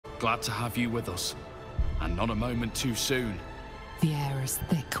Glad to have you with us, and not a moment too soon. The air is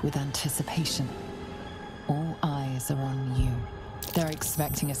thick with anticipation. All eyes are on you. They're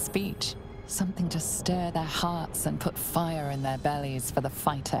expecting a speech, something to stir their hearts and put fire in their bellies for the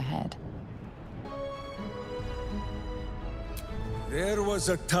fight ahead. There was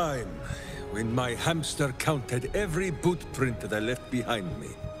a time when my hamster counted every bootprint that I left behind me.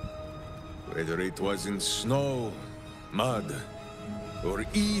 Whether it was in snow, mud, or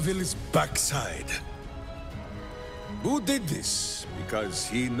evil's backside. Who did this? Because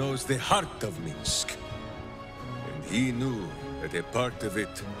he knows the heart of Minsc. And he knew that a part of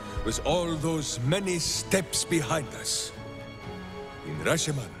it was all those many steps behind us. In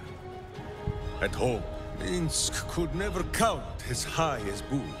Rashomon, at home, Minsc could never count as high as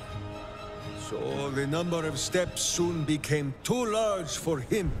Boo. So the number of steps soon became too large for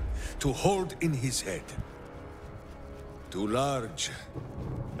him to hold in his head. Too large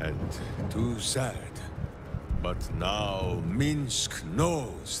and too sad. But now Minsc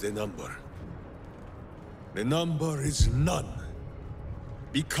knows the number. The number is none.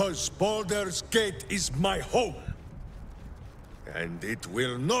 Because Baldur's Gate is my home. And it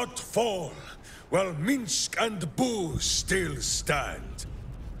will not fall while Minsc and Boo still stand.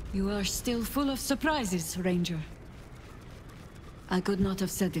 You are still full of surprises, Ranger. I could not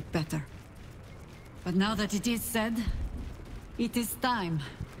have said it better. But now that it is said, it is time.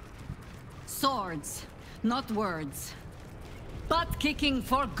 Swords, not words. Butt-kicking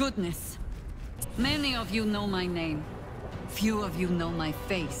for goodness. Many of you know my name. Few of you know my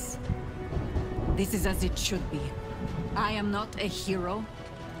face. This is as it should be. I am not a hero.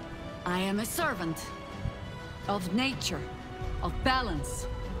 I am a servant. Of nature, of balance,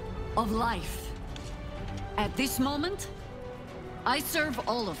 of life. At this moment, I serve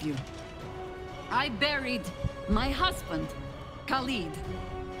all of you. I buried my husband, Khalid,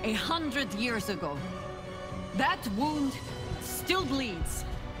 100 years ago. That wound still bleeds.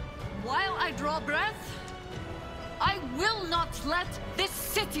 While I draw breath, I will not let this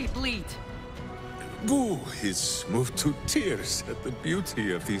city bleed. Boo is moved to tears at the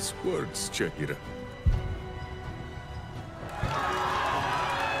beauty of these words, Jaheira.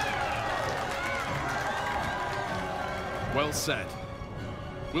 Well said.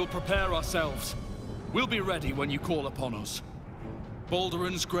 We'll prepare ourselves. We'll be ready when you call upon us.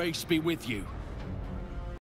 Balduran's grace be with you.